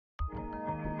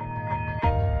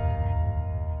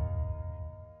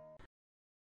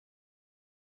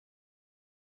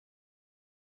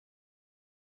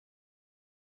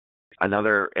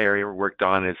Another area we worked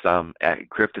on is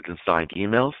encrypted and signed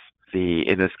emails.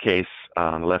 In this case,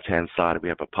 on the left-hand side, we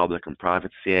have a public and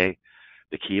private CA.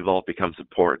 The key vault becomes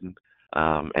important,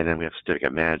 and then we have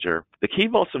certificate manager. The key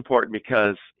vault's important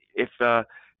because if the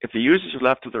users are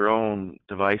left to their own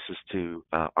devices to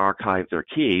archive their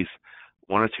keys,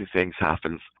 one or two things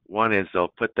happens. One is they'll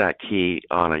put that key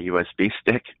on a USB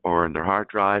stick or in their hard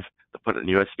drive. They'll put it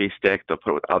in a USB stick. They'll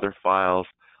put it with other files.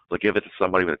 They'll give it to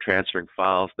somebody with transferring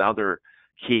files. Now their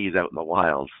key's out in the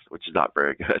wilds, which is not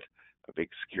very good. A big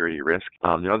security risk. The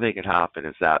other thing that can happen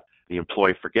is that the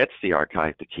employee forgets to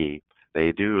archive the key.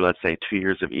 They do, let's say, 2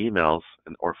 years of emails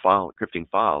or encrypting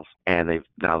files, and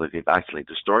now that they've actually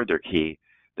destroyed their key,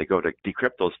 they go to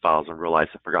decrypt those files and realize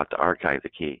they forgot to archive the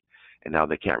key, and now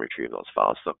they can't retrieve those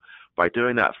files. So by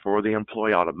doing that for the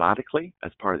employee automatically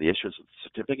as part of the issuance of the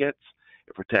certificates,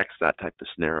 it protects that type of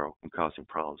scenario from causing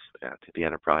problems to the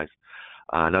enterprise.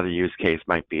 Another use case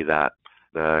might be that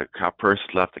the person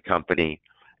left the company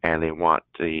and the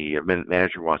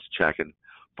manager wants to check and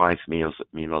find some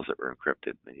emails that were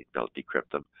encrypted. They'll decrypt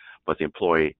them, but the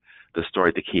employee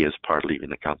destroyed the key as part of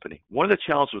leaving the company. One of the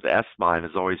challenges with S-MIME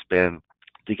has always been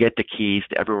to get the keys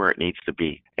to everywhere it needs to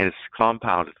be, and it's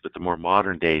compounded with the more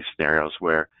modern day scenarios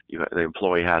where the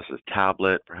employee has a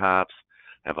tablet, perhaps,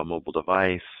 have a mobile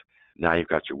device. Now you've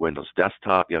got your Windows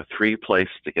desktop. You have 3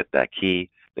 places to get that key.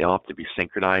 They all have to be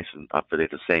synchronized and updated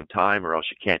at the same time, or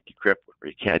else you can't decrypt or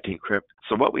you can't decrypt.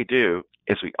 So what we do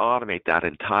is we automate that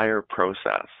entire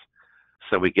process.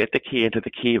 So we get the key into the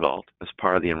key vault as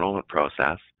part of the enrollment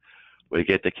process. We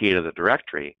get the key to the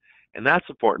directory. And that's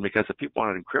important because if people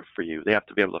want to encrypt for you, they have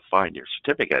to be able to find your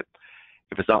certificate.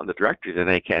 If it's not in the directory, then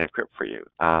they can't encrypt for you,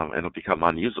 and it'll become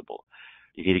unusable.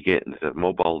 You need to get into the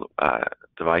mobile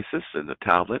devices and the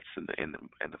tablets and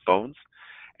the phones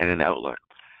and in Outlook.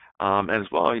 And as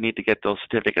well, you need to get those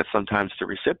certificates sometimes to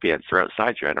recipients or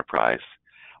outside your enterprise,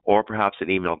 or perhaps an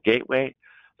email gateway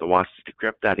that wants to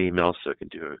decrypt that email so it can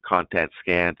do a content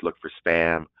scan to look for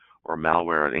spam or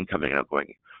malware and incoming and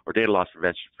outgoing, or data loss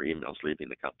prevention for emails leaving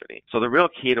the company. So the real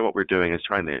key to what we're doing is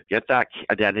trying to get that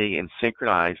identity and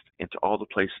synchronized into all the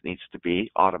places it needs to be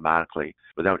automatically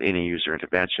without any user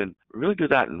intervention. We really do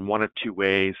that in one of 2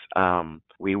 ways.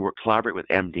 We collaborate with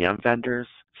MDM vendors.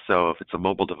 So if it's a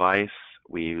mobile device,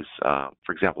 we use, for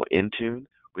example, Intune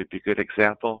would be a good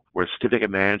example, where Certificate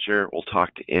Manager will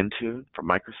talk to Intune from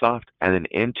Microsoft, and then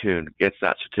Intune gets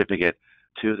that certificate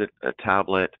to the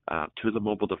tablet, to the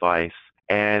mobile device,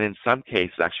 and in some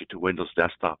cases actually to Windows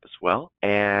Desktop as well.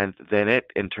 And then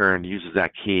it in turn uses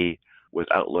that key with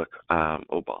Outlook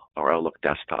mobile or Outlook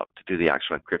Desktop to do the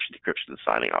actual encryption, decryption, and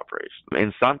signing operation.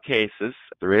 In some cases,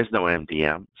 there is no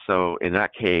MDM. So in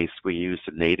that case, we use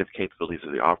the native capabilities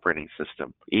of the operating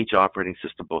system. Each operating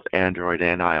system, both Android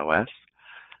and iOS,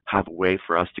 have a way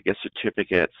for us to get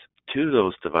certificates to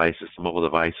those devices, the mobile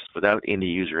devices, without any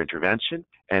user intervention.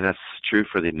 And that's true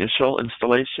for the initial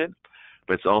installation,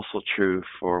 but it's also true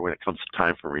for when it comes to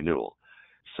time for renewal.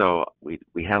 So we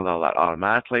handle all that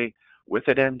automatically with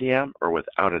an MDM or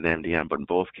without an MDM, but in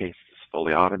both cases it's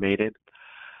fully automated.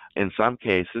 In some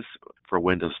cases, for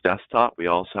Windows Desktop, we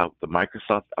also have a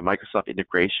Microsoft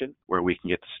integration where we can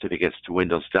get the certificates to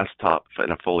Windows Desktop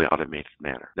in a fully automated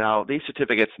manner. Now, these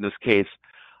certificates in this case,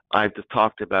 I've just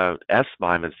talked about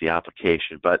S-MIME as the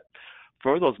application, but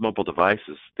for those mobile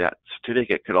devices, that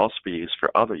certificate could also be used for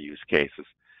other use cases.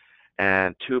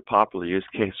 And 2 popular use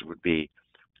cases would be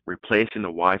replacing the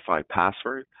Wi-Fi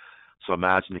password. So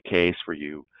imagine a case where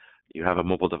you have a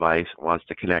mobile device that wants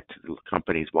to connect to the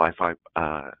company's Wi-Fi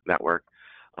network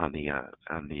on the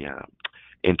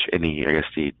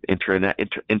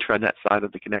intranet side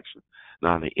of the connection,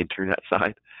 not on the internet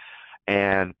side.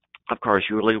 And of course,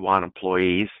 you really want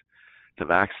employees to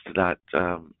have access to that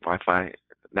Wi-Fi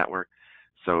network.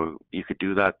 So you could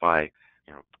do that by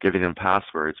giving them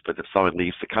passwords, but if someone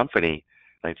leaves the company,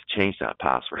 they have to change that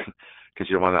password because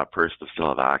you don't want that person to still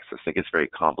have access. I think it's very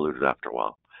convoluted after a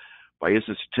while. By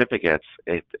using certificates,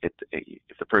 if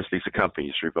the person leaves the company,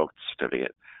 you just revoke the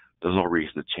certificate. There's no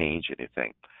reason to change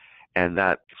anything. And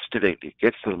that certificate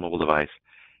gets to the mobile device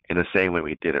in the same way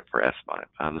we did it for S-MIME,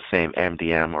 the same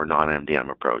MDM or non-MDM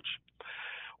approach.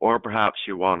 Or perhaps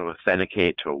you want to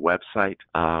authenticate to a website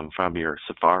from your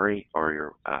Safari or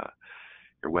your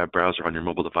web browser on your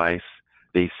mobile device.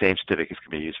 These same certificates can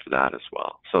be used for that as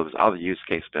well. So there's other use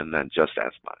case than just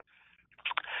S-MIME.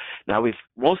 Now,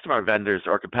 most of our vendors,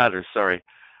 or competitors,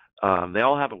 they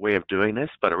all have a way of doing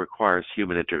this, but it requires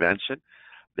human intervention.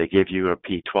 They give you a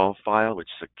P12 file, which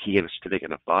is a key and a certificate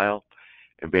in a file.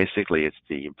 And basically, it's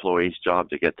the employee's job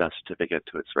to get that certificate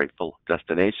to its rightful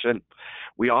destination.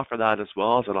 We offer that as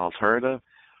well as an alternative,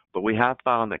 But we have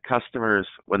found that customers,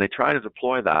 when they try to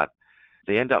deploy that,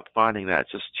 they end up finding that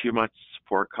it's just too much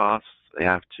support costs.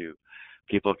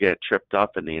 People get tripped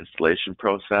up in the installation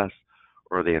process,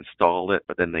 or they installed it,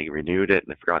 but then they renewed it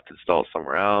and they forgot to install it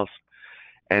somewhere else.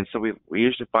 And so we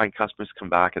usually find customers come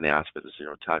back and they ask for the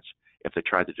zero touch if they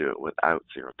tried to do it without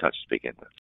zero touch to begin with.